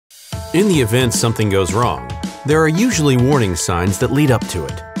In the event something goes wrong, there are usually warning signs that lead up to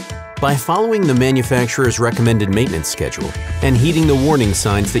it. By following the manufacturer's recommended maintenance schedule and heeding the warning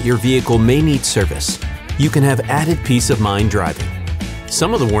signs that your vehicle may need service, you can have added peace of mind driving.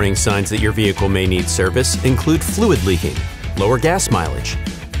 Some of the warning signs that your vehicle may need service include fluid leaking, lower gas mileage,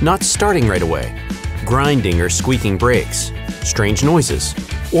 not starting right away, grinding or squeaking brakes, strange noises,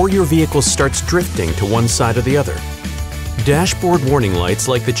 or your vehicle starts drifting to one side or the other. Dashboard warning lights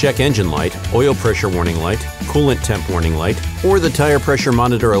like the check engine light, oil pressure warning light, coolant temp warning light, or the tire pressure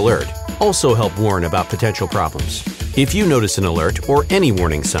monitor alert also help warn about potential problems. If you notice an alert or any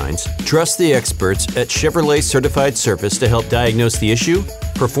warning signs, trust the experts at Chevrolet Certified Service to help diagnose the issue,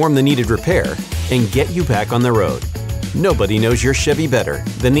 perform the needed repair, and get you back on the road. Nobody knows your Chevy better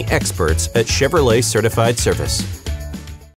than the experts at Chevrolet Certified Service.